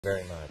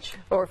Very much.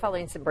 Well, we're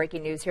following some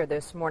breaking news here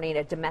this morning,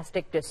 a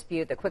domestic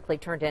dispute that quickly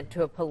turned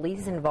into a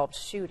police-involved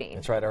shooting.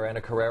 That's right. Our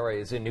Anna Carrera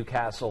is in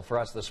Newcastle for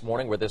us this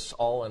morning where this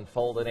all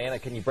unfolded. Anna,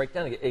 can you break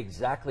down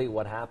exactly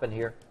what happened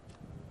here?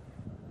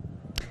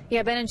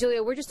 Yeah, Ben and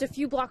Julia, we're just a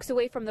few blocks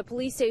away from the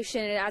police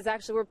station, as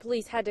actually where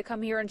police had to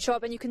come here and show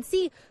up. And you can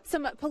see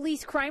some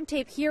police crime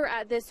tape here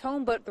at this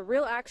home, but the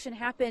real action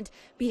happened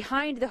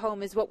behind the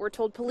home is what we're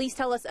told. Police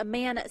tell us a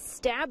man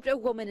stabbed a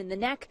woman in the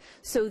neck,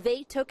 so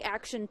they took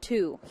action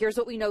too. Here's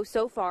what we know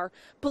so far.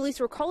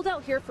 Police were called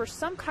out here for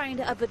some kind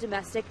of a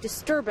domestic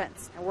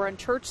disturbance. Now, we're on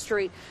Church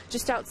Street,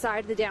 just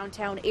outside the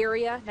downtown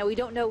area. Now, we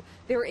don't know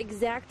their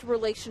exact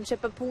relationship,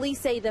 but police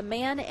say the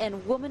man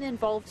and woman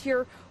involved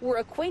here were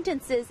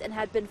acquaintances and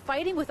had been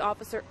fighting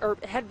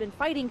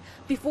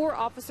before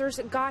officers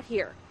got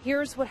here.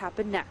 Here's what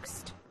happened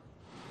next.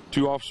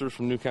 Two officers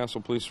from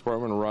Newcastle Police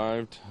Department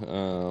arrived,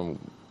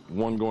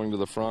 one going to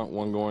the front,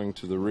 one going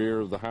to the rear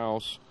of the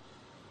house.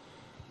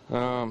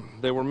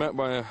 They were met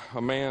by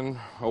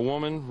a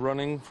woman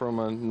running from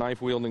a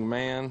knife-wielding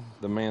man.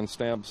 The man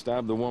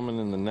stabbed the woman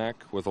in the neck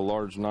with a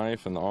large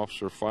knife, and the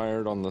officer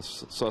fired on the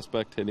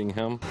suspect, hitting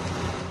him.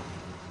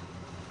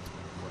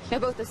 Now,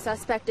 both the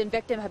suspect and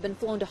victim have been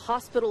flown to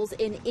hospitals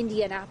in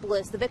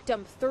Indianapolis. The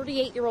victim,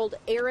 38-year-old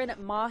Aaron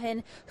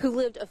Mahin, who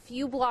lived a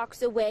few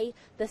blocks away.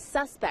 The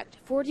suspect,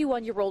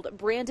 41-year-old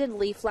Brandon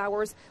Lee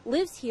Flowers,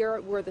 lives here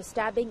where the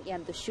stabbing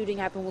and the shooting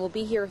happened. We'll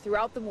be here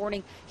throughout the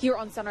morning here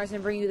on Sunrise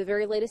and bring you the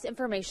very latest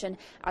information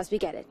as we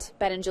get it.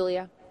 Ben and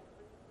Julia.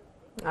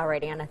 All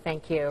right, Anna,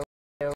 thank you.